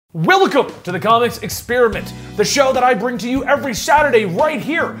Welcome to the Comics Experiment, the show that I bring to you every Saturday right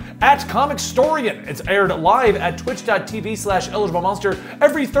here at Comicstorian. It's aired live at twitch.tv/EligibleMonster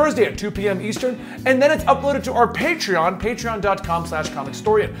every Thursday at 2 p.m. Eastern, and then it's uploaded to our Patreon,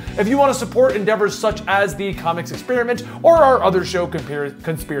 patreon.com/Comicstorian. If you want to support endeavors such as the Comics Experiment or our other show,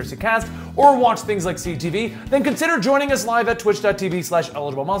 Conspiracy Cast, or watch things like CTV, then consider joining us live at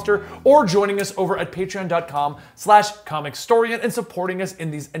twitch.tv/EligibleMonster or joining us over at patreon.com/Comicstorian and supporting us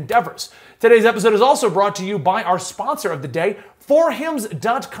in these endeavors. Today's episode is also brought to you by our sponsor of the day,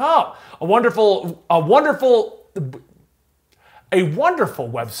 forhims.com, a wonderful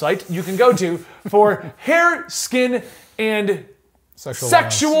website you can go to for hair, skin, and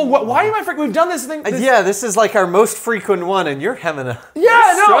sexual. Why am I freaking? We've done this thing. This is like our most frequent one, and you're having a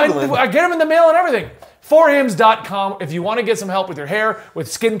I get them in the mail and everything. Forhims.com if you want to get some help with your hair, with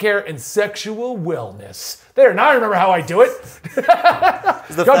skincare, and sexual wellness. There, now I remember how I do it.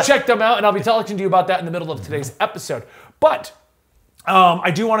 Go check them out, and I'll be talking to you about that in the middle of today's episode. But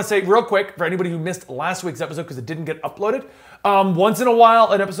I do want to say real quick, for anybody who missed last week's episode because it didn't get uploaded, once in a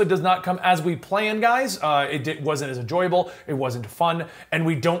while an episode does not come as we plan, guys. It wasn't as enjoyable, it wasn't fun, and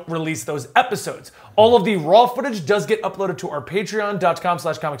we don't release those episodes. All of the raw footage does get uploaded to our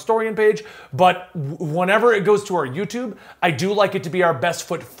patreon.com/Comicstorian page, but whenever it goes to our YouTube, I do like it to be our best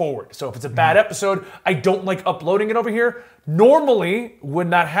foot forward. So if it's a bad episode, I don't like uploading it over here. Normally, when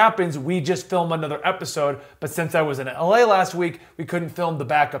that happens, we just film another episode, but since I was in LA last week, we couldn't film the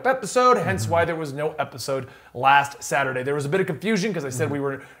backup episode, hence why there was no episode last Saturday. There was a bit of confusion because I said we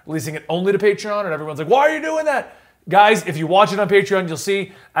were releasing it only to Patreon, and everyone's like, why are you doing that? Guys, if you watch it on Patreon, you'll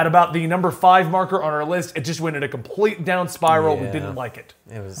see at about the number 5 marker on our list, it just went in a complete down spiral. We didn't like it.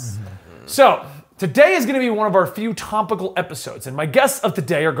 It was... So, today is going to be one of our few topical episodes, and my guests of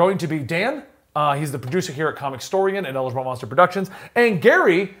today are going to be Dan. He's the producer here at Comicstorian and Eligible Monster Productions. And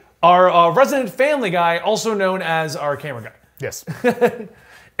Gary, our resident family guy, also known as our camera guy. Yes.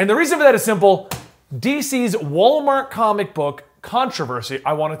 And the reason for that is simple. DC's Walmart comic book controversy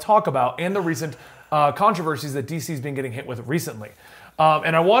I want to talk about, and the recent controversies that DC's been getting hit with recently.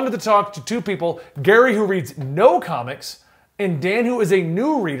 And I wanted to talk to two people, Gary, who reads no comics, and Dan, who is a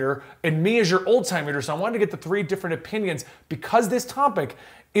new reader, and me as your old-time reader. So I wanted to get the 3 different opinions because this topic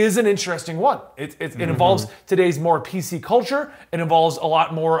is an interesting one. It involves today's more PC culture. It involves a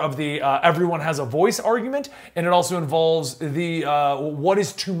lot more of the everyone has a voice argument, and it also involves the what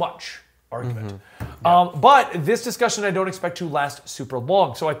is too much argument. But this discussion I don't expect to last super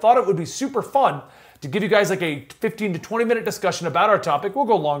long. So I thought it would be super fun to give you guys like a 15 to 20 minute discussion about our topic. We'll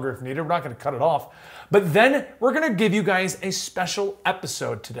go longer if needed. We're not going to cut it off. But then we're going to give you guys a special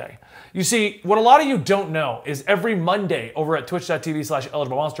episode today. You see, what a lot of you don't know is every Monday over at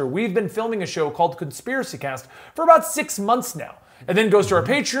twitch.tv/EligibleMonster, we've been filming a show called Conspiracy Cast for about 6 months now. It then goes to our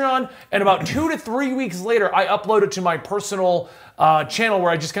Patreon, and about 2 to 3 weeks later, I upload it to my personal channel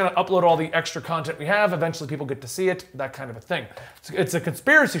where I just kind of upload all the extra content we have. Eventually people get to see it, that kind of a thing. It's a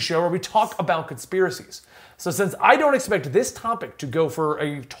conspiracy show where we talk about conspiracies. So since I don't expect this topic to go for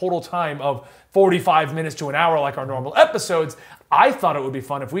a total time of 45 minutes to an hour like our normal episodes, I thought it would be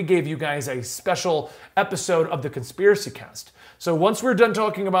fun if we gave you guys a special episode of the Conspiracy Cast. So once we're done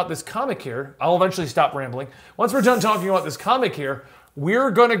talking about this comic here, I'll eventually stop rambling. Once we're done talking about this comic here,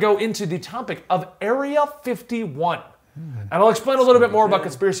 we're going to go into the topic of Area 51. And I'll explain a little bit more about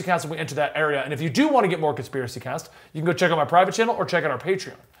Conspiracy Cast when we enter that area. And if you do want to get more Conspiracy Cast, you can go check out my private channel or check out our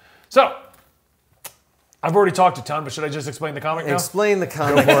Patreon. So, I've already talked a ton, but should I just explain the comic now? Explain the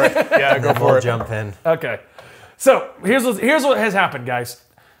comic. Go for it. Yeah, go for it. Jump in. Okay. So, here's what has happened, guys.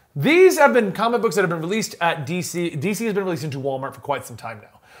 These have been comic books that have been released at DC. DC has been released into Walmart for quite some time now.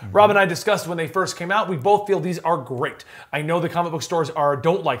 Rob and I discussed when they first came out. We both feel these are great. I know the comic book stores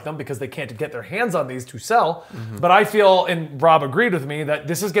don't like them because they can't get their hands on these to sell. But I feel, and Rob agreed with me, that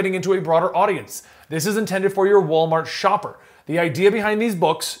this is getting into a broader audience. This is intended for your Walmart shopper. The idea behind these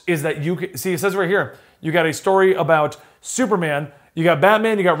books is that you can, see, it says right here, you got a story about Superman, you got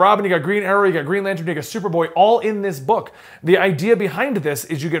Batman, you got Robin, you got Green Arrow, you got Green Lantern, you got Superboy, all in this book. The idea behind this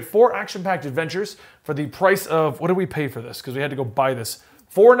is you get 4 action-packed adventures for the price of, what did we pay for this? Because we had to go buy this.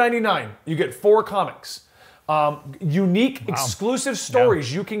 $4.99. You get 4 comics. Unique, exclusive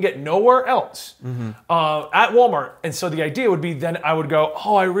stories you can get nowhere else at Walmart. And so the idea would be then I would go,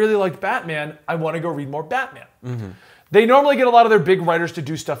 oh, I really like Batman. I want to go read more Batman. They normally get a lot of their big writers to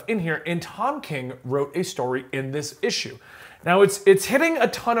do stuff in here, and Tom King wrote a story in this issue. Now, it's hitting a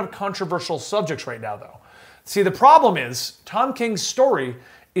ton of controversial subjects right now, though. See, the problem is Tom King's story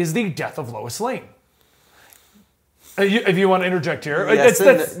is the death of Lois Lane. If you want to interject here.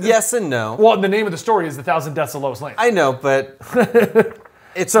 Yes and no. Well, the name of the story is The 1,000 Deaths of Lois Lane. I know, but...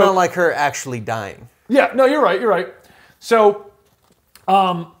 It's not like her actually dying. Yeah, no, you're right. So,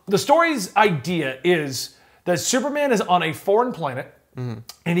 the story's idea is that Superman is on a foreign planet, and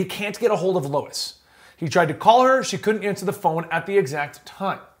he can't get a hold of Lois. He tried to call her, she couldn't answer the phone at the exact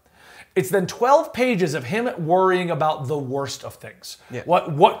time. It's then 12 pages of him worrying about the worst of things. Yeah.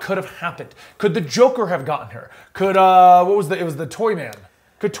 What could have happened? Could the Joker have gotten her? Could, it was the Toyman.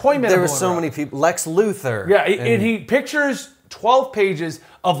 Could Toyman There have were blown so her up? many people. Lex Luthor. Yeah, and he pictures 12 pages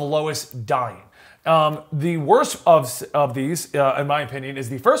of Lois dying. The worst of these, in my opinion, is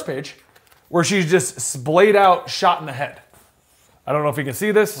the first page, where she's just splayed out, shot in the head. I don't know if you can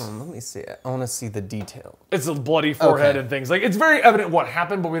see this. Let me see. I want to see the detail. It's a bloody forehead Okay. and things. Like, it's very evident what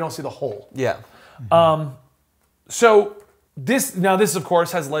happened, but we don't see the hole. Yeah. So this, of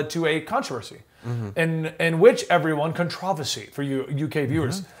course, has led to a controversy, in which everyone, controversy for you UK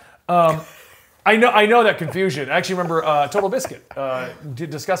viewers. I know that confusion. I actually remember Total Biscuit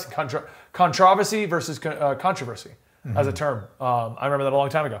discussing controversy versus controversy as a term. I remember that a long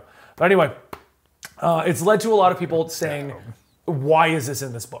time ago. But anyway, it's led to a lot of people saying, why is this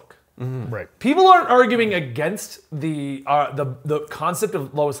in this book? Right. People aren't arguing against the concept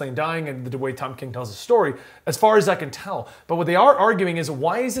of Lois Lane dying and the way Tom King tells the story, as far as I can tell. But what they are arguing is,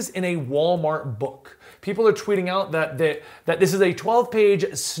 why is this in a Walmart book? People are tweeting out that this is a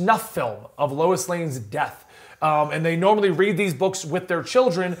 12-page snuff film of Lois Lane's death. And they normally read these books with their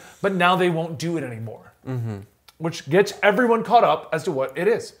children, but now they won't do it anymore. Which gets everyone caught up as to what it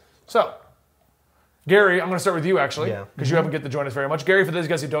is. So, Gary, I'm going to start with you, actually, because you haven't get to join us very much. Gary, for those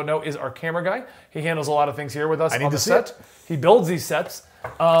guys who don't know, is our camera guy. He handles a lot of things here with us on the set. He builds these sets.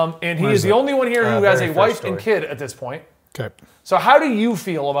 And he is the only one here who has a wife and kid at this point. Okay. So how do you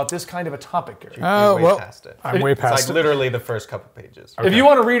feel about this kind of a topic, Gary? You're way past it. I'm way past It's like literally the first couple pages. If you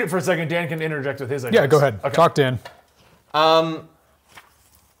want to read it for a second, Dan can interject with his ideas. Yeah, go ahead. Okay. Talk, Dan.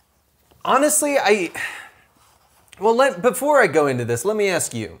 Honestly, before I go into this, let me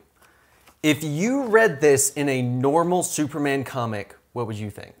ask you. If you read this in a normal Superman comic, what would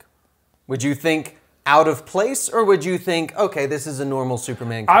you think? Would you think out of place, or would you think, okay, this is a normal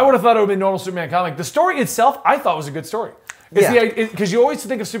Superman comic? I would have thought it would be a normal Superman comic. The story itself, I thought was a good story. Because you always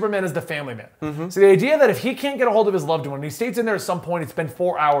think of Superman as the family man. So the idea that if he can't get a hold of his loved one, and he states in there at some point, it's been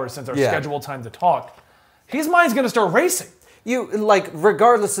 4 hours since our scheduled time to talk, his mind's going to start racing.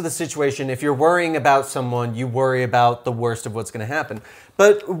 Regardless of the situation, if you're worrying about someone, you worry about the worst of what's going to happen.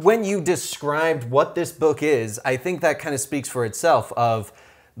 But when you described what this book is, I think that kind of speaks for itself of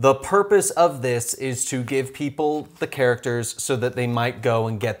the purpose of this is to give people the characters so that they might go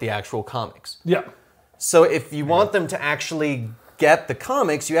and get the actual comics. Yeah. So if you want them to actually get the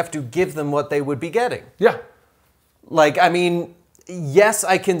comics, you have to give them what they would be getting. Yeah. Yes,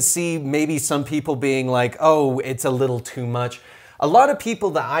 I can see maybe some people being like, oh, it's a little too much. A lot of people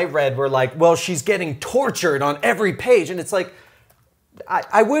that I read were like, well, she's getting tortured on every page. And it's like,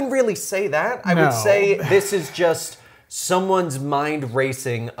 I wouldn't really say that. I would say this is just someone's mind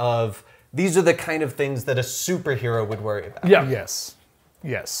racing of, these are the kind of things that a superhero would worry about. Yeah.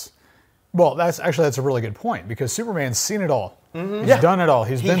 Yes. Well, that's a really good point, because Superman's seen it all. He's done it all.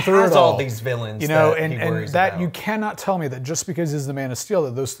 He's been through it all. He has all these villains, and that you cannot tell me that just because he's the Man of Steel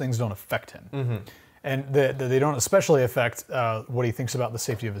that those things don't affect him, and that they don't especially affect what he thinks about the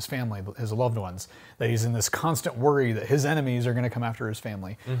safety of his family, his loved ones. That he's in this constant worry that his enemies are going to come after his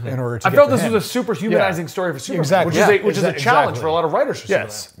family in order to. I felt this was a super humanizing story for Superman, which is a challenge for a lot of writers.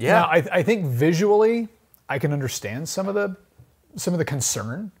 Yes. Yeah. Now, I think visually, I can understand some of the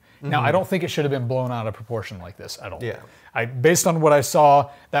concern. Now, I don't think it should have been blown out of proportion like this at all. Yeah. Based on what I saw,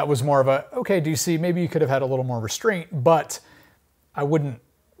 that was more of a, okay, DC, maybe you could have had a little more restraint, but I wouldn't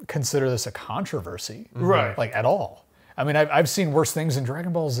consider this a controversy. Right. Like, at all. I mean, I've seen worse things in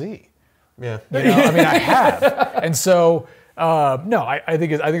Dragon Ball Z. Yeah. I have. And so, no, I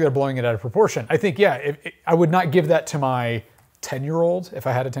think they're blowing it out of proportion. I think, I would not give that to my 10-year-old, if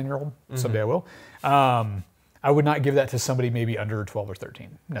I had a 10-year-old, someday I will. I would not give that to somebody maybe under 12 or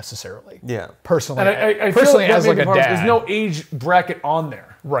 13 necessarily. Yeah. Personally, And I personally feel as like a dad. there's no age bracket on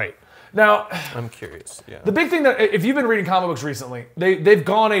there. Right. Now, I'm curious. Yeah. the big thing that, if you've been reading comic books recently, they've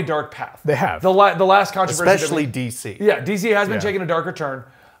gone a dark path. They have. The last controversy. Especially DC. Yeah, DC has been Yeah. taking a darker turn.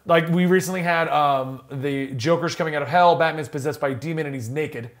 Like, we recently had the Joker's coming out of hell, Batman's possessed by a demon and he's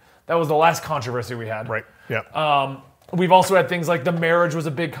naked. That was the last controversy we had. Right. Yeah. We've also had things like the marriage was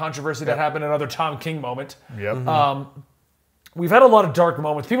a big controversy that happened, another Tom King moment. Yep. We've had a lot of dark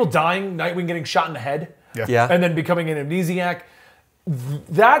moments. People dying, Nightwing getting shot in the head. Yeah. And then becoming an amnesiac.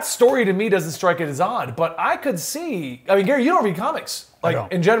 that story to me doesn't strike it as odd. But I could see. I mean, Gary, you don't read comics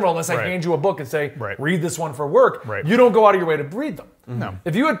don't. in general unless I Right. hand you a book and say, Right. read this one for work. Right. You don't go out of your way to read them. No.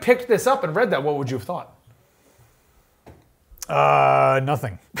 If you had picked this up and read that, what would you have thought?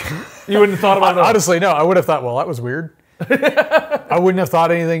 Nothing. You wouldn't have thought about it. Honestly, no. I would have thought, well, that was weird. I wouldn't have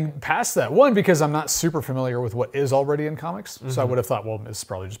thought anything past that. One, because I'm not super familiar with what is already in comics. So I would have thought, well, this is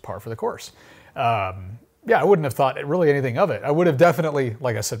probably just par for the course. Yeah, I wouldn't have thought really anything of it. I would have definitely,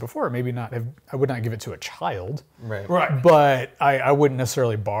 like I said before, maybe not have, I would not give it to a child. Right. Right. But I wouldn't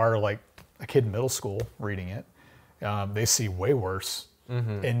necessarily bar like a kid in middle school reading it. They see way worse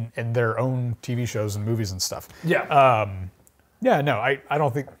in their own TV shows and movies and stuff. Yeah. Yeah, no, I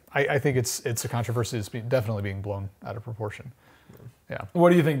don't think, I think it's a controversy that's definitely being blown out of proportion. Yeah.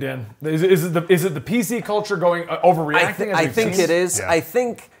 What do you think, Dan? Is it the PC culture going overreacting? I think it is. Yeah. I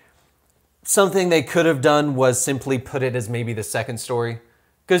think something they could have done was simply put it as maybe the second story.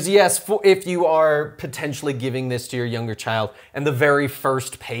 Because yes, if you are potentially giving this to your younger child, and the very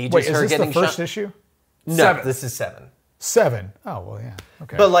first page Wait, is is her this getting the first shot. issue? No, 7. this is 7. 7. Oh, well, yeah.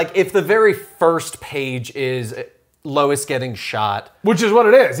 Okay. But like, if the very first page is Lois getting shot, Which is what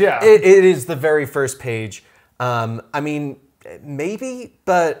it is, yeah. it is the very first page. I mean, maybe,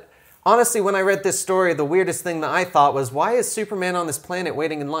 but honestly, when I read this story, the weirdest thing that I thought was, why is Superman on this planet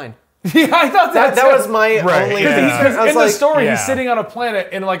waiting in line? Yeah, I thought that That too. was my Right, only. yeah. Because I was in the like, story, yeah. he's sitting on a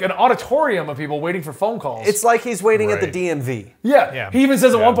planet in like an auditorium of people waiting for phone calls. It's like he's waiting at the Right. DMV. yeah. Yeah. He even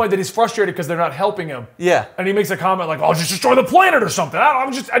says at Yeah. one point that he's frustrated because they're not helping him. Yeah. And he makes a comment like, "I'll just destroy the planet or something. I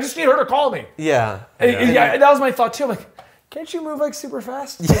just need her to call me." Yeah. And that was my thought too. I'm like, can't you move like super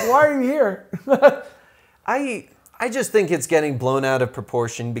fast? Like, why are you here? I just think it's getting blown out of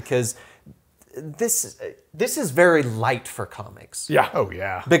proportion because this is very light for comics. Yeah. oh,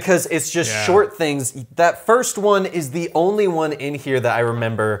 yeah. Because it's just Yeah. short things. That first one is the only one in here that I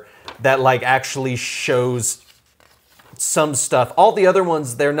remember that like actually shows some stuff. All the other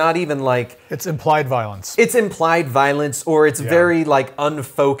ones, they're not even like, It's implied violence. it's implied violence or it's very like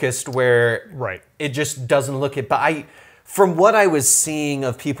unfocused where Right. it just doesn't look it. But from what I was seeing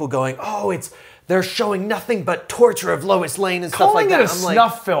of people going, oh, they're showing nothing but torture of Lois Lane and stuff Calling like it that. a I'm like,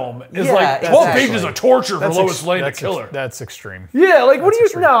 snuff film is Yeah, like 12 exactly. pages of torture for Lois Lane to that's kill her. That's extreme. Yeah, like what do you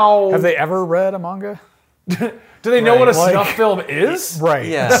extreme. know? Have they ever read a manga? Do they know what a Like- snuff film is? Right.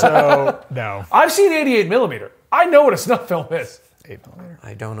 Yeah. So, no. I've seen 88 millimeter. I know what a snuff film is. 8 millimeter.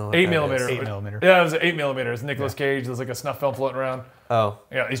 I don't know. What 8 that millimeter. is. 8 millimeter. Yeah, it was 8 millimeter. It's Nicolas Cage. There's like a snuff film floating around. Oh.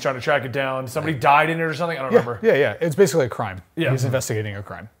 Yeah, he's trying to track it down. Somebody died in it or something. I don't Yeah, remember. yeah. It's basically a crime. Yeah. He's investigating a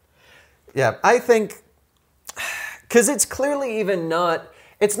crime. Yeah, I think because it's clearly even not.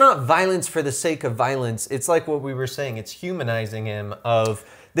 It's not violence for the sake of violence. It's like what we were saying. It's humanizing him. Of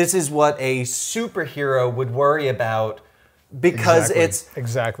this is what a superhero would worry about because Exactly. it's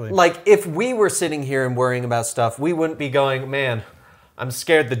Exactly. like if we were sitting here and worrying about stuff, we wouldn't be going, man, I'm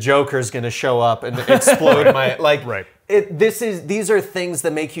scared the Joker's going to show up and explode my like. Right. These are things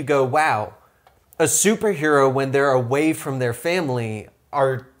that make you go, wow, a superhero when they're away from their family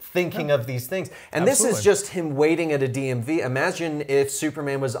are thinking of these things. And this Absolutely. is just him waiting at a DMV. Imagine if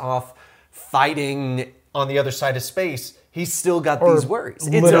Superman was off fighting on the other side of space. He's still got these worries.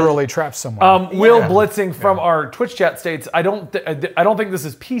 It's literally trapped somewhere. Will Yeah. Blitzing from our Twitch chat states, I don't think this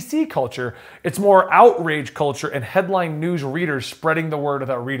is PC culture. It's more outrage culture and headline news readers spreading the word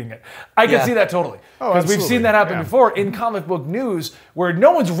without reading it. I can Yeah. see that totally. Oh, Because we've absolutely. seen that happen Yeah. before in comic book news where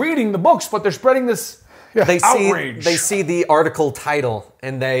no one's reading the books, but they're spreading this They outrage. see the article title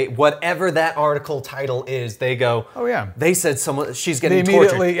and they whatever that article title is, they go, Oh, yeah. They said she's getting They tortured.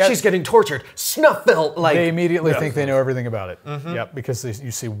 immediately- yeah. She's getting tortured. Snuff film like they immediately think they know everything about it. Yep, because you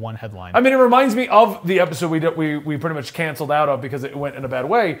see one headline. I mean, it reminds me of the episode we pretty much canceled out of because it went in a bad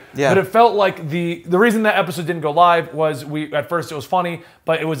way. Yeah. But it felt like the reason that episode didn't go live was at first it was funny,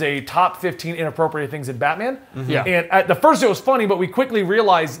 but it was a top 15 inappropriate things in Batman. Yeah. And at the first it was funny, but we quickly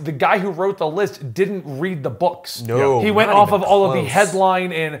realized the guy who wrote the list didn't read the books. No, He went not off even of all of the close. headline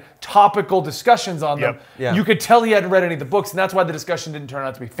and topical discussions on them. Yep. Yeah. You could tell he hadn't read any of the books, and that's why the discussion didn't turn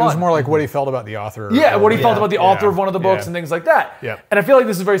out to be it fun. was more like what he felt about the author. Yeah, what he felt Yeah. about the Yeah. author of one of the books Yeah. and things like that. Yeah. And I feel like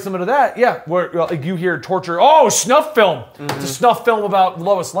this is very similar to that. Yeah, where like you hear torture. Oh, snuff film. It's a snuff film about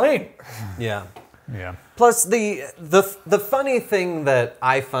Lois Lane. Yeah. Yeah. Plus the funny thing that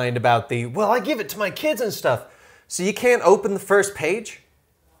I find about I give it to my kids and stuff. So you can't open the first page?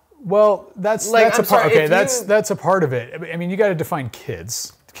 Well, that's Like, that's I'm a part. sorry, Okay, if that's you- that's a part of it. I mean, you got to define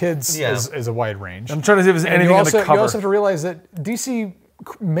kids. Kids Yeah. is a wide range. I'm trying to see if there's And anything you on also, the cover. you also have to realize that DC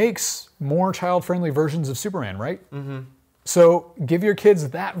makes more child-friendly versions of Superman, right? Mm-hmm. So give your kids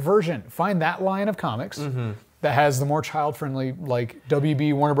that version. Find that line of comics. that has the more child-friendly, like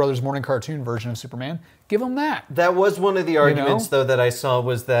WB Warner Brothers morning cartoon version of Superman, give them that. That was one of the arguments, though, that I saw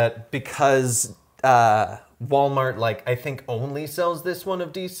was that because Walmart, like, I think only sells this one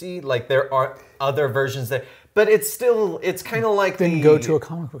of DC, like, there are other versions that, but it's kind of like Then go to a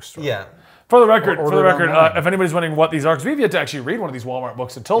comic book store. Yeah. For the record, Order it online. if anybody's wondering what these are, because we've yet to actually read one of these Walmart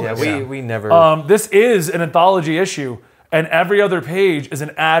books until Yeah, this. we never... This is an anthology issue, and every other page is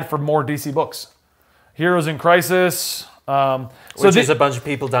an ad for more DC books. Heroes in Crisis. which is a bunch of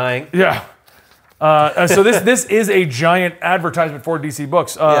people dying. Yeah. So this is a giant advertisement for DC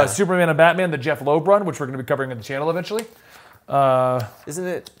Books. Superman and Batman, the Jeff Loeb run, which we're going to be covering on the channel eventually. Isn't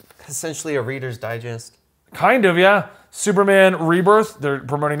it essentially a Reader's Digest? Kind of, yeah. Superman Rebirth, they're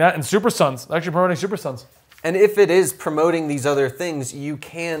promoting that, and Super Sons, actually promoting Super Sons. And if it is promoting these other things, you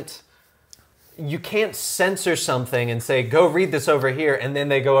can't censor something and say, go read this over here, and then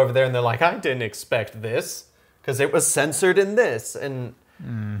they go over there and they're like, I didn't expect this, because it was censored in this. And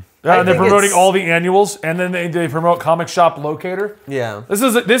Yeah, and they're promoting all the annuals, and then they promote Comic Shop Locator. Yeah.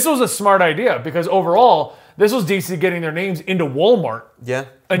 This was a smart idea, because overall, this was DC getting their names into Walmart. Yeah.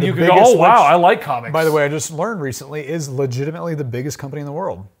 And The you could go, biggest, oh, wow, which, I like comics. By the way, I just learned recently, is legitimately the biggest company in the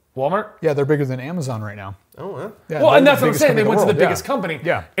world. Walmart? Yeah, they're bigger than Amazon right now. Oh, well. Yeah, Well, they're and the that's what I'm biggest saying. They company in went to the world. biggest company.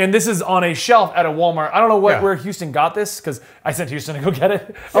 Yeah. And this is on a shelf at a Walmart. I don't know Yeah. where Houston got this, because I sent Houston to go get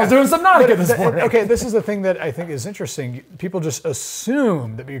it. I was doing Subnautica this morning. Okay, this is the thing that I think is interesting. People just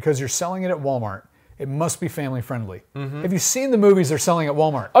assume that because you're selling it at Walmart, it must be family friendly. Have you seen the movies they're selling at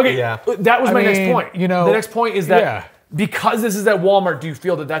Walmart? Okay, Yeah. that was I my mean, next point. you know, the next point is that yeah. because this is at Walmart, do you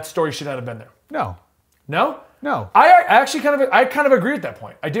feel that story should not have been there? No. No? No. I actually kind of agree at that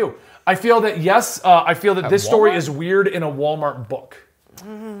point. I do. I feel that, yes, I feel that this story Walmart? is weird in a Walmart book.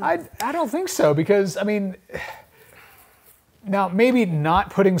 I don't think so, because, I mean, now maybe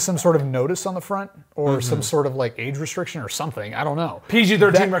not putting some sort of notice on the front or some sort of like age restriction or something. I don't know.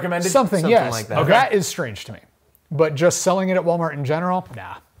 PG-13 recommended? Something, yes. like that. Okay. That is strange to me. But just selling it at Walmart in general,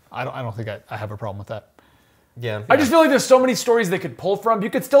 nah. I don't think I have a problem with that. Yeah. I just feel like there's so many stories they could pull from. You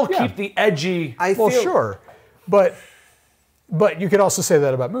could still Yeah. keep the edgy. Well, sure. But you could also say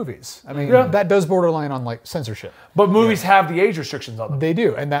that about movies. I mean, Yeah. that does borderline on like censorship. But movies have the age restrictions on them. They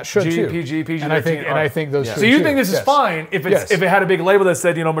do, and that should G, too. PG, PG-13 and I think those. Yeah. should So you too. think this is Yes. fine if Yes. it had a big label that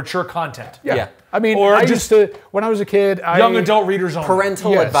said, mature content. Yeah. Yeah. I mean, Or I just used to when I was a kid. Young adult readers only.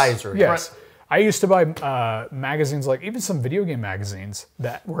 Parental Yes, advisory. Yes. I used to buy magazines, like even some video game magazines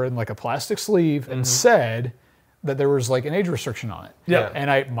that were in like a plastic sleeve and said that there was like an age restriction on it. Yeah.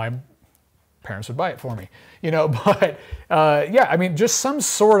 And my parents would buy it for me, but yeah, I mean, just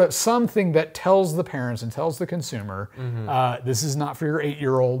something that tells the parents and tells the consumer, this is not for your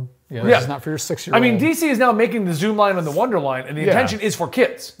 8-year-old. This Yeah. is not for your 6-year-old. I mean, DC is now making the zoom line on the Wonder line, and the intention is for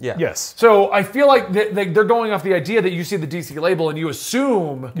kids. Yeah. Yes. So I feel like they're going off the idea that you see the DC label and you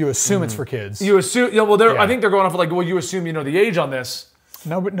assume. You assume it's for kids. You assume. I think they're going off like, well, you assume you know the age on this.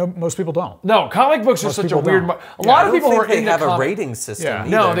 No, but most people don't. No, comic books are such a people weird. don't. A lot I of don't people who think are they into have a comic- rating system Yeah. either.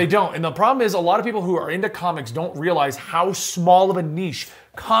 No, they don't. And the problem is a lot of people who are into comics don't realize how small of a niche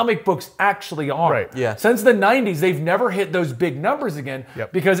comic books actually are. Right. Yeah. Since the 90s, they've never hit those big numbers again.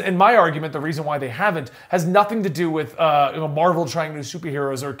 Yep. Because in my argument, the reason why they haven't has nothing to do with Marvel trying new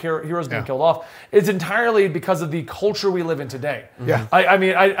superheroes or heroes being Yeah. killed off. It's entirely because of the culture we live in today. Yeah. I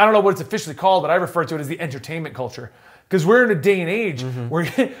mean, I don't know what it's officially called, but I refer to it as the entertainment culture. Because we're in a day and age where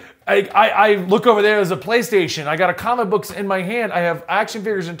I look over there as a PlayStation. I got a comic books in my hand. I have action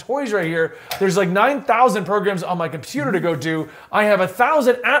figures and toys right here. There's like 9,000 programs on my computer to go do. I have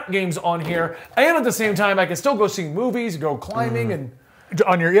 1,000 app games on here. And at the same time, I can still go see movies, go climbing. And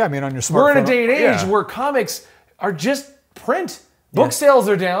On your smartphone. we're in a day and age Yeah. where comics are just print. Book sales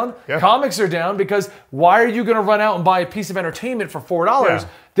are down. Yeah. Comics are down because why are you going to run out and buy a piece of entertainment for $4? Yeah.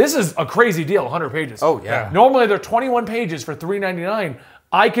 This is a crazy deal, 100 pages. Oh, yeah. Normally they're 21 pages for $3.99.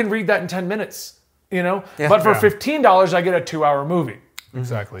 I can read that in 10 minutes, But for Yeah. $15, I get a 2-hour movie.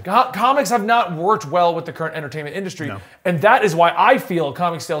 Exactly. Comics have not worked well with the current entertainment industry. And that is why I feel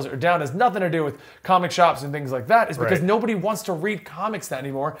comic sales are down. It has nothing to do with comic shops and things like that. It's because Right. nobody wants to read comics that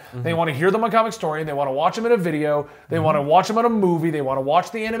anymore. They want to hear them on Comic Story. They want to watch them in a video. They want to watch them on a movie. They want to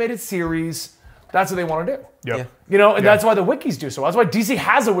watch the animated series. That's what they want to do. Yep. Yeah. And that's why the wikis do so. That's why DC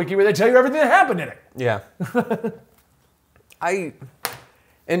has a wiki where they tell you everything that happened in it. Yeah.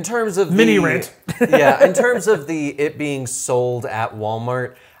 In terms of Mini the, rant. in terms of it being sold at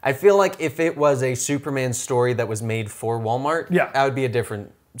Walmart, I feel like if it was a Superman story that was made for Walmart, that would be a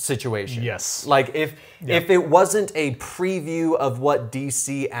different situation. Yes. Like if it wasn't a preview of what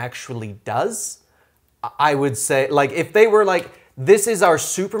DC actually does, I would say, like, if they were like, this is our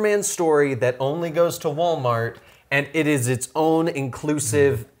Superman story that only goes to Walmart, and it is its own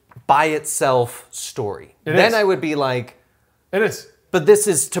inclusive, by itself story. Then is. I would be like, It is. but this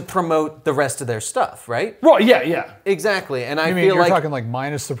is to promote the rest of their stuff, right? Right, yeah. Exactly, and I I mean, feel you're like talking like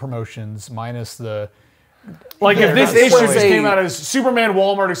minus the promotions, minus the. Like if this if it issue was just a- came out as Superman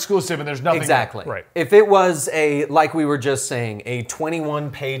Walmart exclusive and there's nothing. exactly. Right. If it was a, like we were just saying, a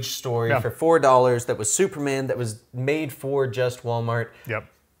 21-page story Yeah. for $4 that was Superman that was made for just Walmart, Yep.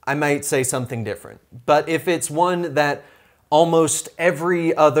 I might say something different. But if it's one that almost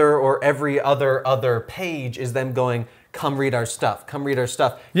every other page is them going, come read our stuff, come read our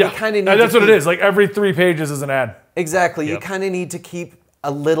stuff. Yeah, you kind of and that's what it is. Like every 3 pages is an ad. Exactly. You Yep. kind of need to keep a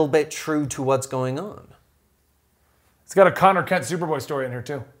little bit true to what's going on. It's got a Connor Kent Superboy story in here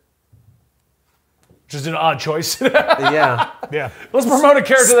too. Which is an odd choice. Yeah. Yeah. Let's promote a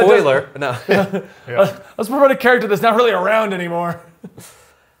character Spoiler. No. Let's promote a character that's not really around anymore.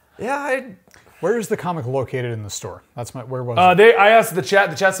 Yeah, Where is the comic located in the store? That's my. Where was it? I asked the chat.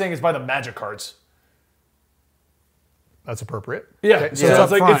 The chat's saying it's by the Magic cards. That's appropriate. Yeah. Okay, so Yeah. it's up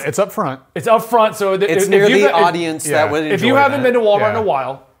It's like- front. It's up front. It's up front, so it's if near you the got- if- audience yeah. that would enjoy If you haven't that. been to Walmart in Yeah. a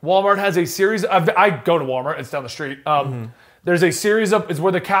while, Walmart has a series of, I go to Walmart, it's down the street. There's a series of, it's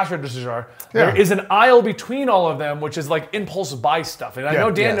where the cash registers are. Yeah. There is an aisle between all of them, which is like impulse buy stuff. And I Yeah. know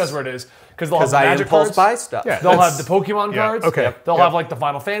Dan Yes. knows where it is, because they'll have 'Cause the I Magic impulse cards. buy stuff. Yeah. They'll have That's- the Pokemon yeah, cards. okay. They'll Yep. have like the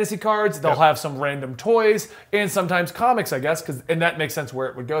Final Fantasy cards. They'll Yep. have some random toys and sometimes comics, I guess, and that makes sense where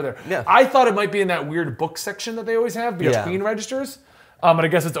it would go there. Yeah. I thought it might be in that weird book section that they always have between registers. But I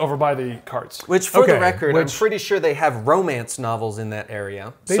guess it's over by the cards. Which, for the Okay, record, which- I'm pretty sure they have romance novels in that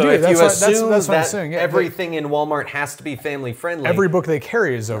area. They so do, if that's you what- that's- assume that's what I'm that saying, yeah, everything in Walmart has to be family friendly, Every book they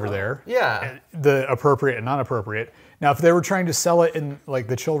carry is over there. yeah, The appropriate and non-appropriate. Now, if they were trying to sell it in like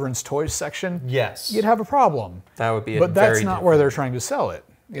the children's toys section, yes, you'd have a problem. that would be. But that's very not where they're trying to sell it.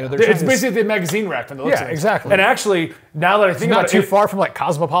 You know, they're It's trying basically the magazine rack from the looks Yeah, of it. exactly. And actually, now that I think not about too it, far from like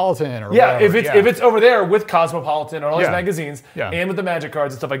Cosmopolitan or yeah, whatever. if it's over there with Cosmopolitan or all these Yeah. magazines Yeah. and with the Magic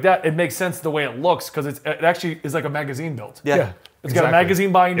cards and stuff like that, it makes sense the way it looks because it actually is like a magazine built. Yeah. Yeah. It's got a Exactly.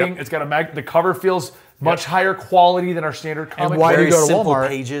 magazine binding. Yep. It's got the cover feels much higher quality than our standard comic. why do Very you go to simple Walmart?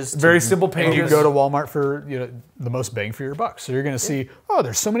 pages. Very simple And you pages. go to Walmart for the most bang for your buck. So you're going to see, oh,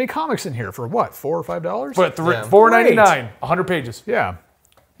 there's so many comics in here for what, $4 or $5? but Yeah. $4.99, 100 pages. Yeah.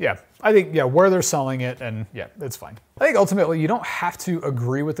 Yeah. I think, where they're selling it, and it's fine. I think ultimately you don't have to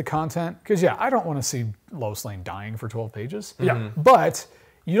agree with the content, because, I don't want to see Lois Lane dying for 12 pages. Yeah. But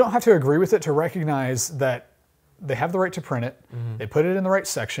you don't have to agree with it to recognize that they have the right to print it, they put it in the right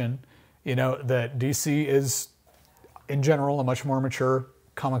section, that DC is, in general, a much more mature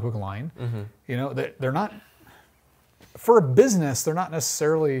comic book line. They're not, for a business, they're not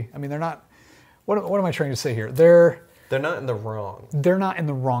necessarily, they're not, what am I trying to say here? They're not in the wrong. They're not in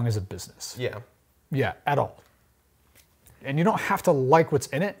the wrong as a business. Yeah, Yeah, at all. And you don't have to like what's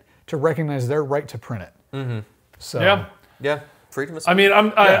in it to recognize their right to print it. Mm-hmm. So Yeah. freedom of I mean,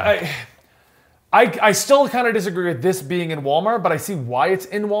 I still kind of disagree with this being in Walmart, but I see why it's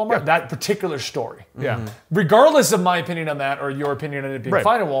in Walmart, that particular story. yeah, Regardless of my opinion on that or your opinion on it being Right.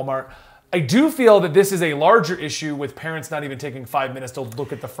 fine in Walmart, I do feel that this is a larger issue with parents not even taking 5 minutes to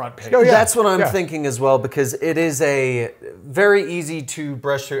look at the front page. Oh, yeah. That's what I'm Yeah. thinking as well, because it is a very easy to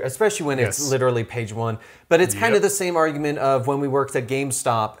brush through, especially when it's Yes. literally page one. But it's kind Yep. of the same argument of when we worked at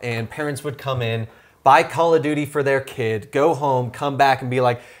GameStop and parents would come in, buy Call of Duty for their kid, go home, come back and be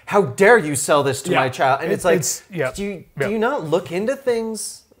like, how dare you sell this to Yeah. my child? And it's like, yeah. do Yeah. you not look into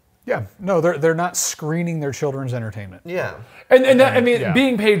things? yeah. No, they're not screening their children's entertainment. Yeah. And that, Yeah.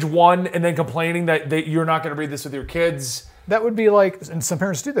 being page one and then complaining that you're not going to read this with your kids. That would be like, and some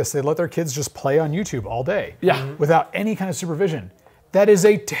parents do this, they let their kids just play on YouTube all day. Yeah. Without any kind of supervision. That is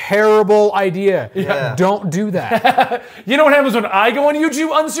a terrible idea. Yeah. Don't do that. You know what happens when I go on YouTube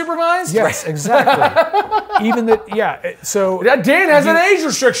unsupervised? Yes, exactly. Even that, so. Yeah, Dan has an age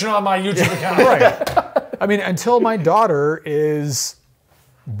restriction on my YouTube account. Right. Until my daughter is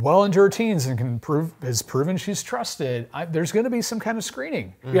well into her teens and has proven she's trusted, there's going to be some kind of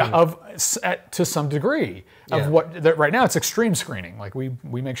screening to some degree of what. Right now, it's extreme screening. Like we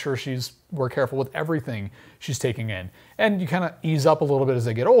make sure we're careful with everything she's taking in, and you kind of ease up a little bit as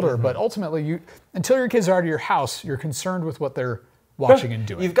they get older. But ultimately, until your kids are out of your house, you're concerned with what they're watching and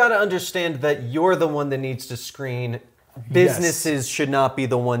doing. You've got to understand that you're the one that needs to screen. Businesses should not be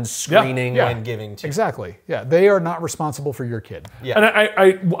the ones screening Yeah. and giving to. Exactly. Yeah, they are not responsible for your kid. Yeah. And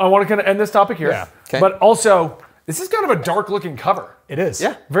I want to kind of end this topic here. Yeah. Okay. But also, This is kind of a dark-looking cover. It is.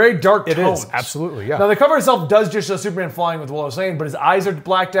 Yeah. Very dark It tones. is. Absolutely, yeah. Now, the cover itself does just show Superman flying with Willow Lane, but his eyes are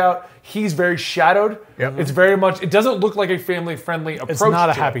blacked out. He's very shadowed. Yep. It's very much, it doesn't look like a family-friendly approach. It's not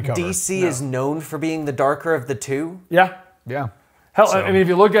a to happy it. cover. DC is known for being the darker of the two. Yeah. Yeah. Hell, So- I mean, if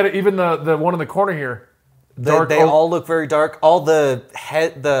you look at it, even the one in the corner here, They all look very dark. All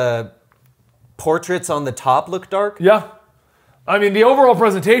the portraits on the top look dark. Yeah. I mean, the overall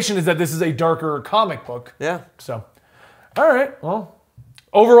presentation is that this is a darker comic book. Yeah. So, all right. Well,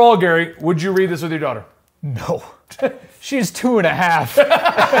 overall, Gary, would you read this with your daughter? No. She's 2.5.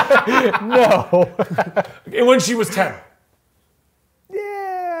 No. And when she was 10?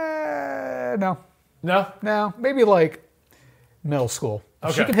 Yeah. No. No? No. Maybe like middle school.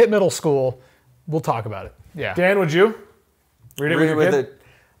 If she Okay. can hit middle school, we'll talk about it. Yeah. Dan, would you? Read it with Read it your with kid?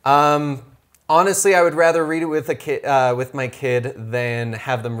 it. Honestly, I would rather read it with a kid, with my kid, than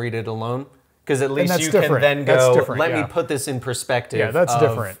have them read it alone. Because at least that's you can different. then That's go, different, let yeah. me put this in perspective. Yeah, that's of-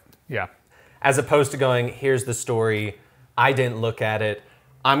 different. Yeah. As opposed to going, here's the story. I didn't look at it.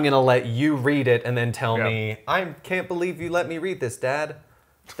 I'm gonna let you read it and then tell Yeah. me, I can't believe you let me read this, Dad.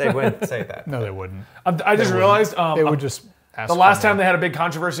 They wouldn't say that. No, they wouldn't. I just realized They would just ask the for last time more. they had a big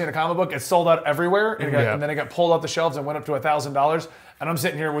controversy in a comic book, it sold out everywhere, and, Yeah. and then it got pulled off the shelves and went up to $1,000. And I'm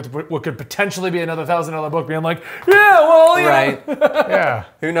sitting here with what could potentially be another $1,000 book, being like, yeah, well, you know. Right? Yeah.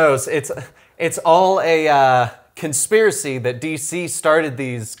 Who knows? It's all a conspiracy that DC started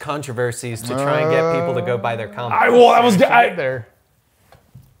these controversies to try and get people to go buy their comics.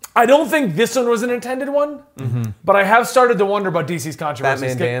 I don't think this one was an intended one, but I have started to wonder about DC's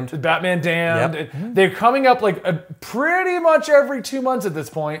controversies. Batman Damned. Batman Damned. Yep. They're coming up like pretty much every 2 months at this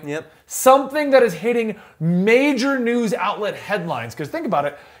point. Yep. Something that is hitting major news outlet headlines. Because think about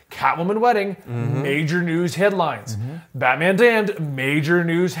it. Catwoman Wedding, major news headlines. Batman Damned, major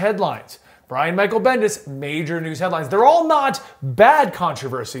news headlines. Brian Michael Bendis, major news headlines. They're all not bad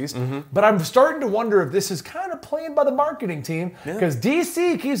controversies, but I'm starting to wonder if this is kind of playing by the marketing team because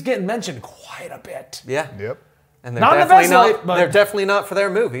DC keeps getting mentioned quite a bit. Yeah. Yep. And they're Not in the definitely best not. light, but- They're definitely not for their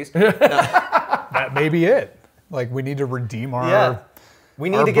movies. That may be it. Like we need to redeem our, Yeah. We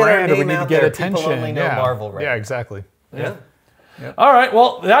need our to get our brand, or we name need to out get there. attention. People only know yeah. Marvel, right? Yeah, exactly. Yeah. All right,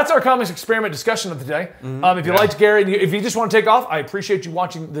 well, that's our comics experiment discussion of the day. If you liked Gary, and if you just want to take off, I appreciate you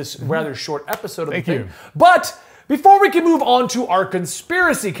watching this rather short episode of Thank the you. thing. But before we can move on to our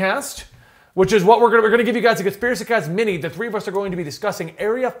conspiracy cast, which is what we're going to give you guys a conspiracy cast mini. The three of us are going to be discussing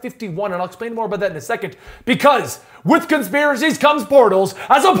Area 51, and I'll explain more about that in a second. Because with conspiracies comes portals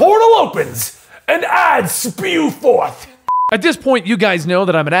as a portal opens and ads spew forth. At this point, you guys know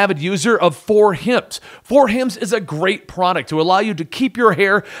that I'm an avid user of 4Hims. 4Hims is a great product to allow you to keep your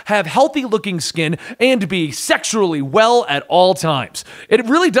hair, have healthy looking skin, and be sexually well at all times. It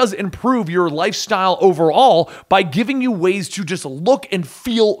really does improve your lifestyle overall by giving you ways to just look and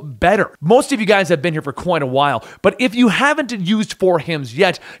feel better. Most of you guys have been here for quite a while, but if you haven't used 4Hims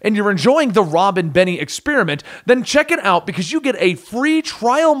yet and you're enjoying the Rob and Benny experiment, then check it out because you get a free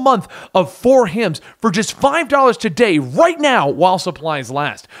trial month of 4Hims for just $5 today right now while supplies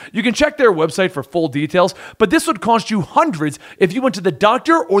last. You can check their website for full details, but this would cost you hundreds if you went to the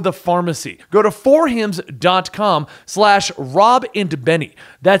doctor or the pharmacy. Go to 4hims.com/Rob and Benny.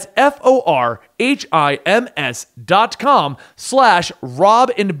 That's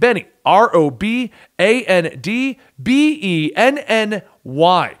FORHIMS.com/Rob and Benny. ROBANDBENNY.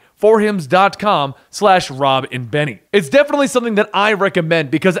 4hims.com/Rob and Benny. It's definitely something that I recommend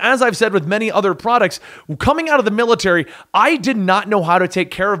because as I've said with many other products, coming out of the military, I did not know how to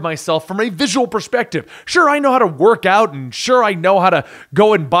take care of myself from a visual perspective. Sure, I know how to work out and sure, I know how to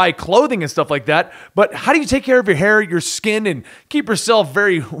go and buy clothing and stuff like that, but how do you take care of your hair, your skin, and keep yourself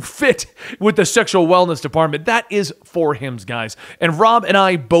very fit with the sexual wellness department? That is 4Hims, guys. And Rob and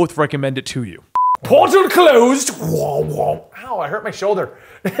I both recommend it to you. Portal closed. Whoa, whoa. Ow, I hurt my shoulder.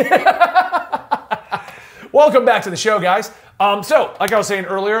 Welcome back to the show, guys. So, like I was saying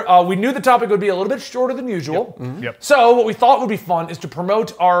earlier, we knew the topic would be a little bit shorter than usual. Yep. So, what we thought would be fun is to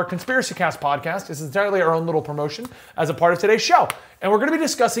promote our Conspiracy Cast podcast. This is entirely our own little promotion as a part of today's show. And we're going to be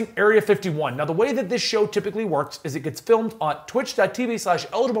discussing Area 51. Now, the way that this show typically works is it gets filmed on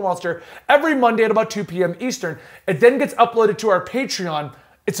twitch.tv/EligibleMonster every Monday at about 2 p.m. Eastern. It then gets uploaded to our Patreon.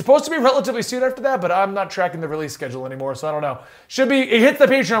 It's supposed to be relatively soon after that, but I'm not tracking the release schedule anymore, so I don't know. It hits the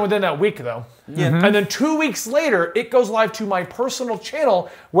Patreon within that week, though. Yeah. And then 2 weeks later, it goes live to my personal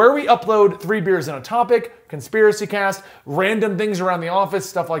channel where we upload 3 beers and a topic, Conspiracy Cast, random things around the office,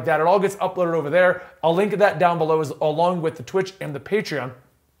 stuff like that. It all gets uploaded over there. I'll link that down below along with the Twitch and the Patreon.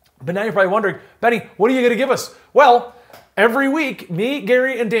 But now you're probably wondering, Benny, what are you going to give us? Well, Every week, me,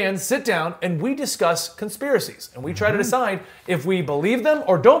 Gary, and Dan sit down and we discuss conspiracies. And we try to decide if we believe them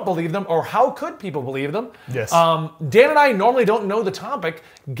or don't believe them, or how could people believe them. Yes. Dan and I normally don't know the topic.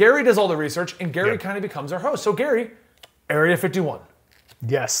 Gary does all the research, and Gary kind of becomes our host. So Gary, Area 51.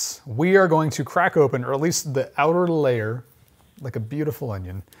 Yes, we are going to crack open, or at least the outer layer, like a beautiful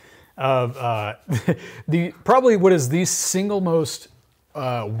onion, of probably what is the single most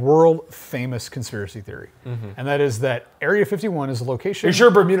world famous conspiracy theory, and that is that Area 51 is a location. Are you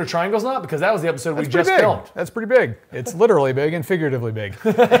sure Bermuda Triangle's not? Because that was the episode we just filmed. That's pretty big. It's literally big and figuratively big.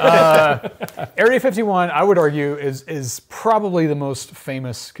 Area 51, I would argue, is probably the most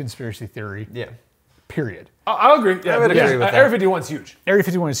famous conspiracy theory. Yeah. Period. I'll agree. Yeah, I would agree with that. Area 51 is huge. Area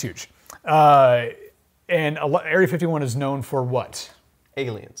 51 is huge. And Area 51 is known for what?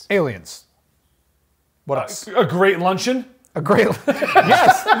 Aliens. Aliens. What else? A great luncheon. A great,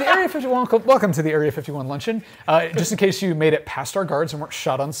 yes, the Area 51, welcome to the Area 51 luncheon. Just in case you made it past our guards and weren't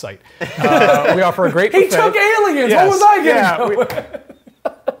shot on sight. We offer a great He buffet. took aliens. Yes, What was I getting?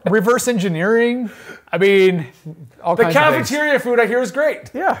 reverse engineering. I mean, all The kinds of things. cafeteria food I hear is great.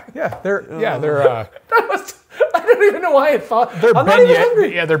 They're That was, I don't even know why I thought. their I'm not even hungry.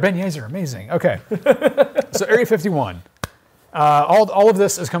 beignets. Yeah, their beignets are amazing. Okay, so Area 51. All of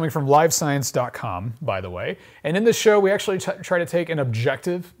this is coming from livescience.com, by the way. And in this show, we actually try to take an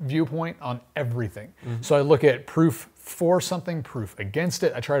objective viewpoint on everything. So I look at proof for something, proof against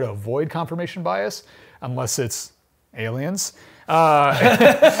it. I try to avoid confirmation bias, unless it's aliens. But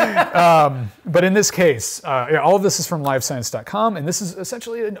in this case, all of this is from livescience.com, and this is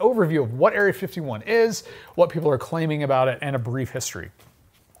essentially an overview of what Area 51 is, what people are claiming about it, and a brief history.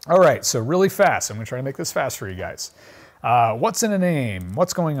 All right, so really fast. I'm going to try to make this fast for you guys. What's in a name?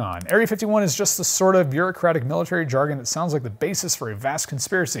 What's going on? Area 51 is just the sort of bureaucratic military jargon that sounds like the basis for a vast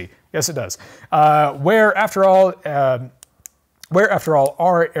conspiracy. Yes, it does. Where, after all,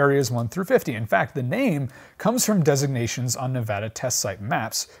 are areas 1 through 50. In fact, the name comes from designations on Nevada test site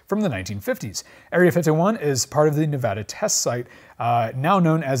maps from the 1950s. Area 51 is part of the Nevada test site, now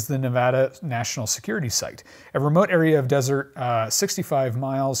known as the Nevada National Security Site, a remote area of desert 65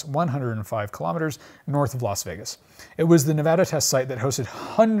 miles, 105 kilometers north of Las Vegas. It was the Nevada test site that hosted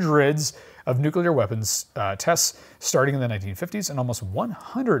hundreds of nuclear weapons tests starting in the 1950s, and almost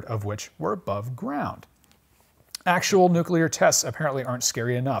 100 of which were above ground. Actual nuclear tests apparently aren't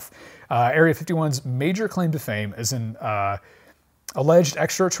scary enough. Area 51's major claim to fame is an alleged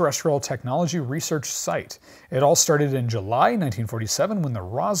extraterrestrial technology research site. It all started in July 1947 when the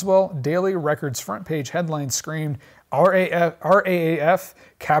Roswell Daily Record's front page headline screamed, RAAF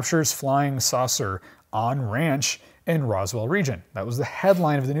captures flying saucer on ranch in Roswell region. That was the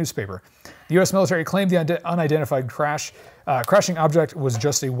headline of the newspaper. The U.S. military claimed the unidentified crashing object was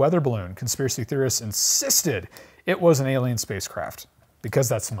just a weather balloon. Conspiracy theorists insisted it was an alien spacecraft, because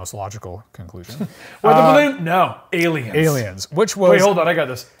that's the most logical conclusion. Weather balloon? No. Aliens. Aliens, which was... Wait, hold on. I got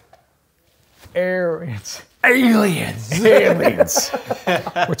this. Aliens. Aliens. Aliens.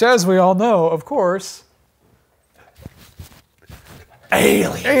 Which, as we all know, of course...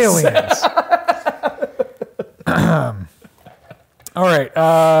 Aliens. Aliens. All right.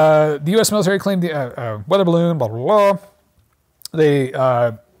 The U.S. military claimed the weather balloon, blah, blah, blah.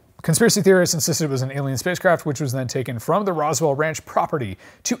 The conspiracy theorists insisted it was an alien spacecraft, which was then taken from the Roswell Ranch property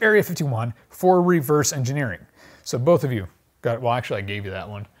to Area 51 for reverse engineering. So both of you got it. Well, actually, I gave you that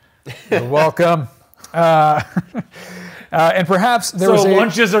one. You're welcome. And perhaps there was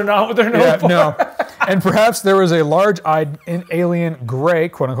lunches are not what they're known for. No. And perhaps there was a large-eyed alien gray,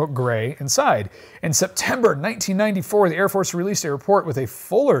 quote-unquote gray, inside. In September 1994, the Air Force released a report with a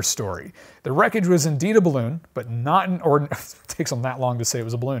fuller story. The wreckage was indeed a balloon, but not an ordinary... It takes them that long to say it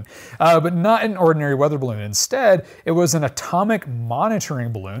was a balloon. But not an ordinary weather balloon. Instead, it was an atomic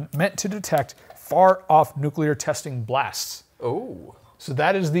monitoring balloon meant to detect far-off nuclear testing blasts. Oh. So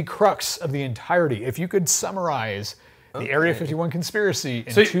that is the crux of the entirety. If you could summarize the Area 51 conspiracy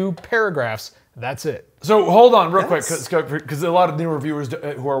in 2 paragraphs, that's it. So hold on real quick, because a lot of newer viewers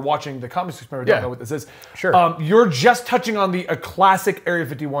who are watching the Comics Experiment don't know what this is. Sure. You're just touching on a classic Area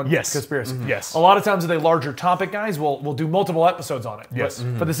 51 conspiracy. Yes. A lot of times with a larger topic, guys, we'll do multiple episodes on it. Yes.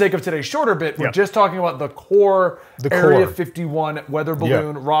 But for the sake of today's shorter bit, we're just talking about the core Area 51 weather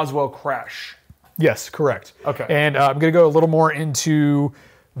balloon Roswell crash. Yes, correct. Okay. And I'm going to go a little more into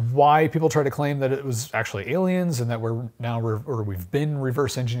why people try to claim that it was actually aliens and that we've been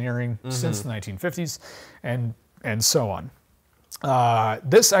reverse engineering since the 1950s and so on.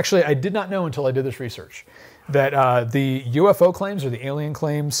 This actually, I did not know until I did this research, that the UFO claims or the alien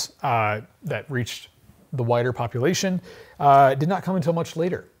claims that reached the wider population did not come until much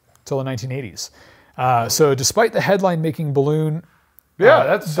later, till the 1980s. So despite the headline-making balloon, Yeah,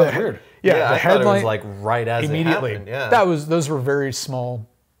 that's so weird. yeah, the I thought it headline was like right as immediately. it happened. Yeah. Those were very small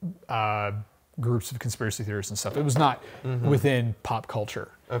groups of conspiracy theorists and stuff. It was not within pop culture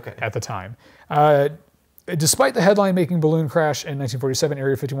Okay. at the time. Despite the headline-making balloon crash in 1947,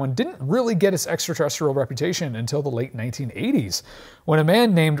 Area 51 didn't really get its extraterrestrial reputation until the late 1980s, when a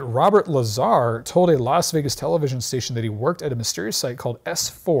man named Robert Lazar told a Las Vegas television station that he worked at a mysterious site called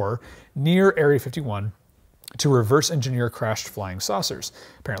S4 near Area 51 to reverse engineer crashed flying saucers.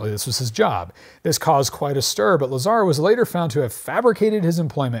 Apparently this was his job. This caused quite a stir, but Lazar was later found to have fabricated his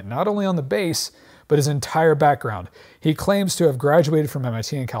employment not only on the base, but his entire background. He claims to have graduated from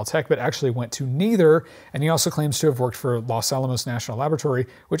MIT and Caltech, but actually went to neither, and he also claims to have worked for Los Alamos National Laboratory,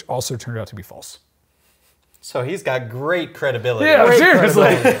 which also turned out to be false. So he's got great credibility. Yeah, Great seriously.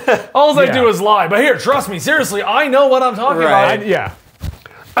 credibility. All I Yeah. do is lie. But here, trust me, seriously, I know what I'm talking about. Yeah.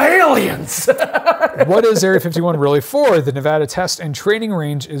 Aliens! What is Area 51 really for? The Nevada Test and Training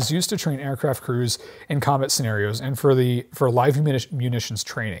Range is used to train aircraft crews in combat scenarios and for live munitions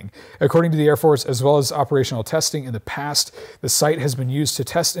training. According to the Air Force, as well as operational testing in the past, the site has been used to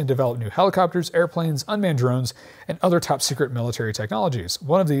test and develop new helicopters, airplanes, unmanned drones, and other top-secret military technologies.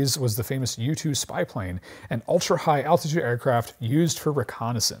 One of these was the famous U-2 spy plane, an ultra-high altitude aircraft used for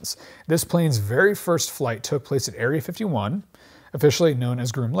reconnaissance. This plane's very first flight took place at Area 51, officially known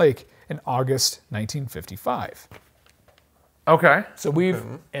as Groom Lake, in August 1955. Okay. So we've,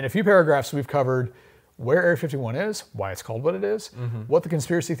 in a few paragraphs, we've covered where Area 51 is, why it's called what it is, what the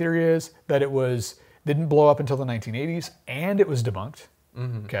conspiracy theory is, that it didn't blow up until the 1980s, and it was debunked.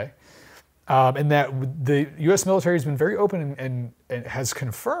 Okay. And that the U.S. military has been very open and has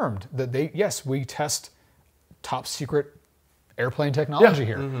confirmed that we test top secret airplane technology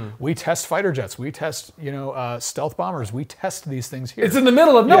here. We test fighter jets. We test, stealth bombers. We test these things here. It's in the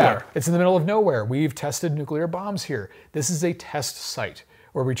middle of nowhere. Yeah, it's in the middle of nowhere. We've tested nuclear bombs here. This is a test site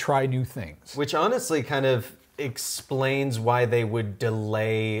where we try new things. Which honestly kind of explains why they would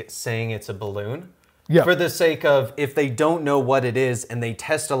delay saying it's a balloon. Yeah. For the sake of, if they don't know what it is and they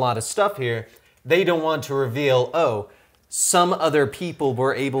test a lot of stuff here, they don't want to reveal, some other people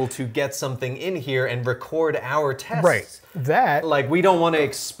were able to get something in here and record our tests. Right. That Like, we don't want to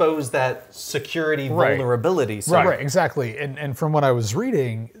expose that security vulnerability. So Right, exactly. And from what I was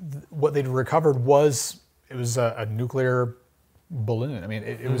reading, what they'd recovered was a nuclear balloon. I mean,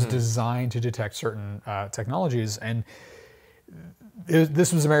 it was designed to detect certain technologies, and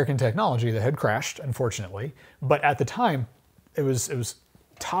this was American technology that had crashed, unfortunately. But at the time, it was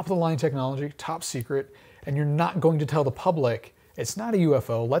top of the line technology, top secret, and you're not going to tell the public it's not a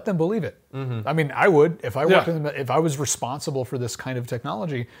UFO. Let them believe it. I mean, I would if I worked in if I was responsible for this kind of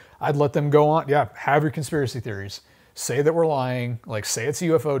technology. I'd let them go on. Yeah, have your conspiracy theories. Say that we're lying. Like, say it's a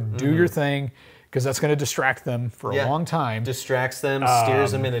UFO. Do your thing, because that's going to distract them for a long time. distracts them,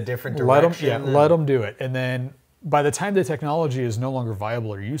 steers them in a different direction. Let them do it. And then by the time the technology is no longer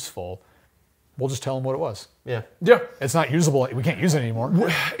viable or useful, we'll just tell them what it was. Yeah. Yeah. It's not usable. We can't use it anymore.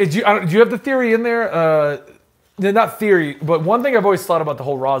 Do you have the theory in there? Not theory, but one thing I've always thought about the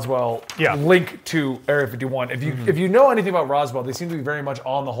whole Roswell link to Area 51. If you know anything about Roswell, they seem to be very much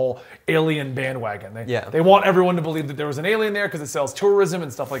on the whole alien bandwagon. They want everyone to believe that there was an alien there because it sells tourism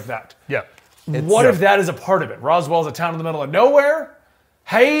and stuff like that. Yeah. What if that is a part of it? Roswell's a town in the middle of nowhere.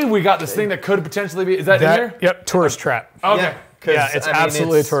 Hey, we got this thing that could potentially be. Is that in there? Yep. Tourist trap. Okay. 'cause, Yeah, it's I mean,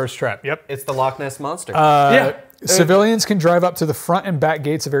 absolutely a it's- tourist trap. Yep. It's the Loch Ness Monster. Yeah. Civilians can drive up to the front and back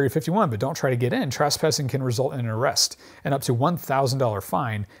gates of Area 51, but don't try to get in. Trespassing can result in an arrest, and up to $1,000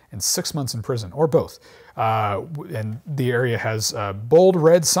 fine and 6 months in prison, or both. And the area has bold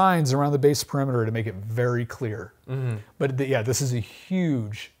red signs around the base perimeter to make it very clear. But this is a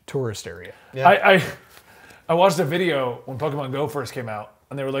huge tourist area. I watched a video when Pokemon Go first came out,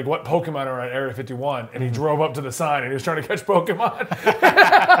 and they were like, "What Pokemon are at Area 51?" And he drove up to the sign, and he was trying to catch Pokemon.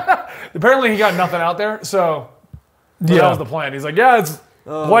 Apparently, he got nothing out there, so that was the plan. He's like, "Yeah, it's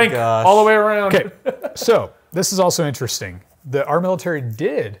blank gosh. all the way around." Okay, so this is also interesting. Our military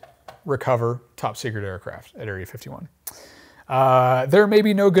did recover top secret aircraft at Area 51. There may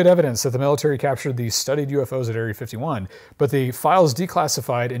be no good evidence that the military captured the studied UFOs at Area 51, but the files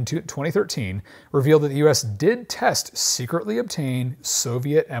declassified in 2013 revealed that the U.S. did test secretly obtained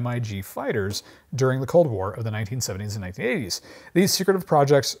Soviet MiG fighters during the Cold War of the 1970s and 1980s. These secretive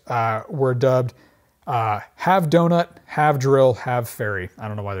projects were dubbed Have Donut, Have Drill, Have Ferry. I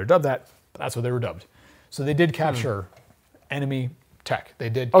don't know why they're dubbed that, but that's what they were dubbed. So they did capture enemy tech. They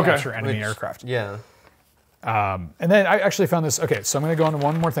did capture enemy aircraft. Yeah. And then I actually found this. Okay, so I'm going to go on to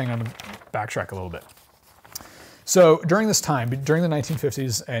one more thing. I'm going to backtrack a little bit. So during this time, during the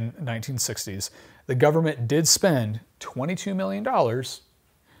 1950s and 1960s, the government did spend $22 million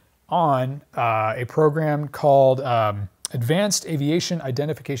on a program called Advanced Aviation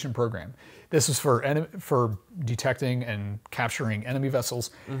Identification Program. This was for detecting and capturing enemy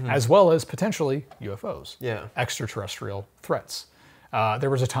vessels, as well as potentially UFOs, extraterrestrial threats. There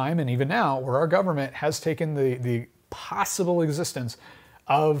was a time, and even now, where our government has taken the possible existence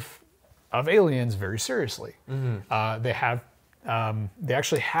of aliens very seriously. They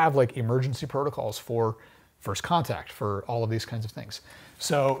actually have like emergency protocols for first contact, for all of these kinds of things.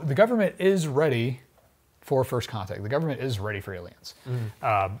 So the government is ready for first contact. The government is ready for aliens.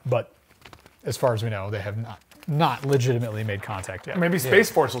 But as far as we know, they have not legitimately made contact yet. Maybe Space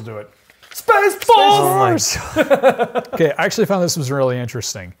Force will do it. Space Force! Oh my. Okay, I actually found this was really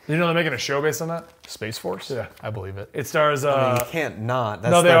interesting. You know they're making a show based on that? Space Force? Yeah. I believe it. It stars... I mean, you can't not.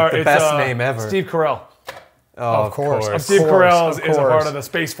 That's no, they the, are. the It's, best name ever. Steve Carell. Oh, Of course. Steve Carell is a course. part of the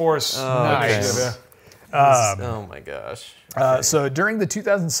Space Force. Nice. initiative, Oh my gosh. So during the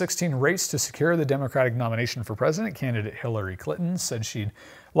 2016 race to secure the Democratic nomination for president, candidate Hillary Clinton said she'd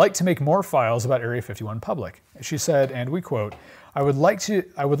like to make more files about Area 51 public. She said, and we quote, I would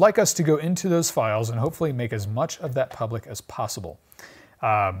like us to go into those files and hopefully make as much of that public as possible.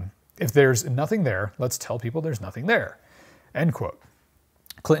 If there's nothing there, let's tell people there's nothing there. End quote.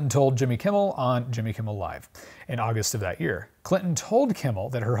 Clinton told Jimmy Kimmel on Jimmy Kimmel Live in August of that year. Clinton told Kimmel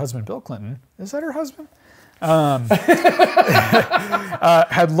that her husband, Bill Clinton, is that her husband?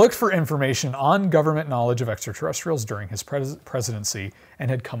 Had looked for information on government knowledge of extraterrestrials during his presidency and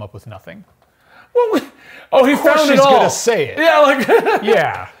had come up with nothing. Well, oh, he found it she's all. gonna say it. Yeah, like...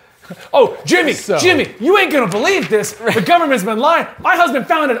 Yeah. Oh, Jimmy, you ain't gonna believe this. The government's been lying. My husband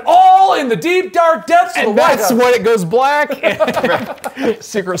found it all in the deep, dark depths of the And White that's House. when it goes black.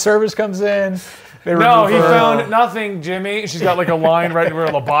 Secret Service comes in. They No, remove he her. found nothing, Jimmy. She's got like a line right where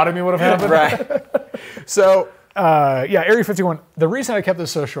a lobotomy would have happened. Right. So, yeah, Area 51. The reason I kept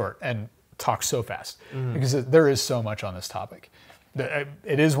this so short and talked so fast, because there is so much on this topic.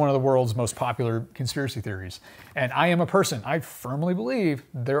 It is one of the world's most popular conspiracy theories. And I am a person, I firmly believe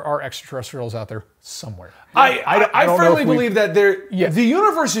there are extraterrestrials out there somewhere. I don't know firmly if we- believe that the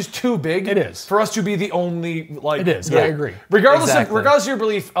universe is too big. It is. For us to be the only, like... It is, I agree. Regardless Exactly. of your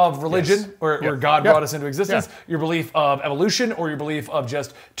belief of religion, Yes. where God brought us into existence, Yeah. your belief of evolution, or your belief of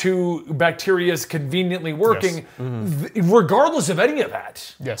just two bacterias conveniently working, regardless of any of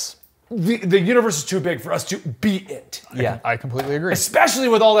that, Yes. the universe is too big for us to be it. Yeah. I completely agree. Especially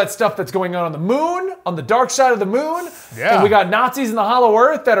with all that stuff that's going on the moon, on the dark side of the moon. Yeah. And we got Nazis in the Hollow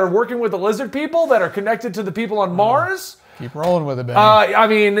Earth that are working with the lizard people that are connected to the people on Mars. Keep rolling with it, Benny. I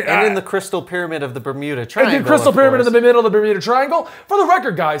mean... And in the crystal pyramid of the Bermuda Triangle. the crystal of pyramid in course. the middle of the Bermuda Triangle. For the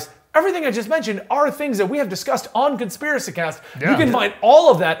record, guys, everything I just mentioned are things that we have discussed on Conspiracy Cast. Yeah. You can find all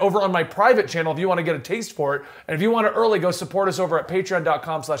of that over on my private channel if you want to get a taste for it. And if you want to early, go support us over at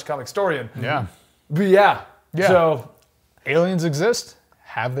patreon.com/comicstorian. yeah. But yeah. Yeah. So Aliens exist.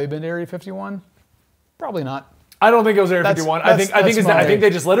 Have they been to Area 51? Probably not. I don't think it was Area That's- 51. that's- I think they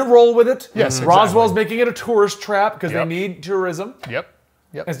just let it roll with it. Yes, Roswell's exactly. making it a tourist trap because Yep. they need tourism. Yep.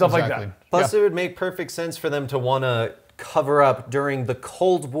 And stuff like that. Plus, it would make perfect sense for them to want to cover up during the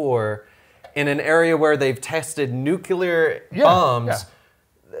Cold War in an area where they've tested nuclear bombs.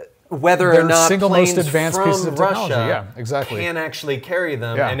 Whether or Their not single planes most advanced from pieces of technology, Russia yeah, exactly. can actually carry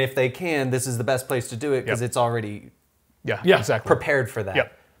them, Yeah. and if they can, this is the best place to do it because Yep. it's already Yeah, Yeah. exactly. prepared for that.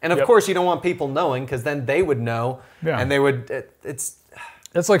 Yep. And of Yep. course, you don't want people knowing because then they would know, Yeah. and they would. It's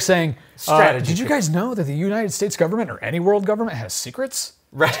That's like saying, Strategy. did you guys know that the United States government or any world government has secrets?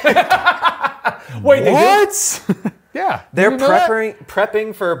 right. Wait, they do? What? Yeah. They're Did you know that?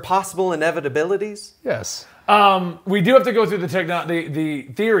 prepping for possible inevitabilities. Yes. We do have to go through the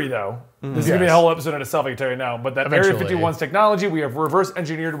theory, though. This is going to be a Yes. whole episode in itself, I can tell you now. But that Area Eventually. 51's technology, we have reverse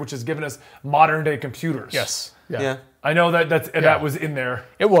engineered, which has given us modern day computers. Yes. Yeah. I know that was in there.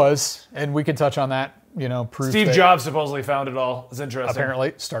 It was, and we could touch on that. Proof Steve that Jobs supposedly found it all. It's interesting.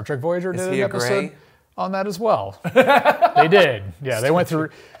 apparently Star Trek Voyager did he an a episode gray? on that as well. They did. Yeah, they went through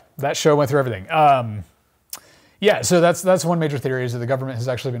that show. Went through everything. Yeah, so that's one major theory is that the government has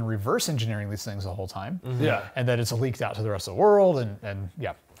actually been reverse engineering these things the whole time. Yeah. And that it's leaked out to the rest of the world, and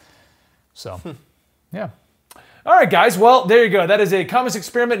yeah. So, yeah. All right, guys. Well, there you go. That is a comics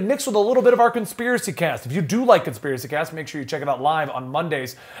experiment mixed with a little bit of our Conspiracy Cast. If you do like Conspiracy Cast, make sure you check it out live on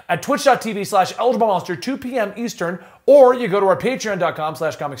Mondays at twitch.tv/EligibleMonster, 2 p.m. Eastern, or you go to our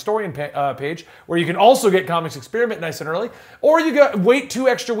patreon.com/comicstorian page, where you can also get Comics Experiment nice and early, or you wait 2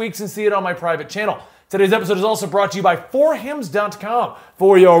 extra weeks and see it on my private channel. Today's episode is also brought to you by forhims.com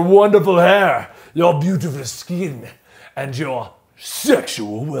for your wonderful hair, your beautiful skin, and your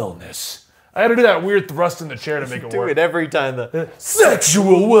sexual wellness. I had to do that weird thrust in the chair to make it Do work. it every time. The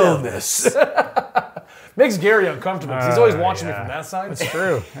Sexual wellness. Makes Gary uncomfortable because he's always watching me from that side. That's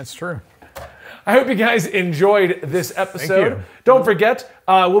true. That's true. I hope you guys enjoyed this episode. you. Don't forget,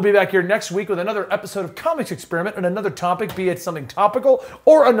 we'll be back here next week with another episode of Comics Experiment and another topic, be it something topical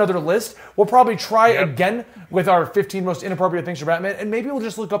or another list. We'll probably try again with our 15 most inappropriate things for Batman, and maybe we'll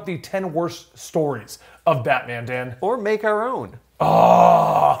just look up the 10 worst stories of Batman, Dan. or make our own.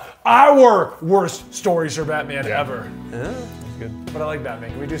 Our worst stories for Batman ever. Yeah. Good. But I like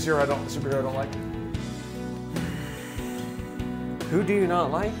Batman. Can we do superhero I don't like? Who do you not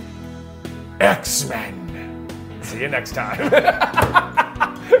like? X-Men. See you next time.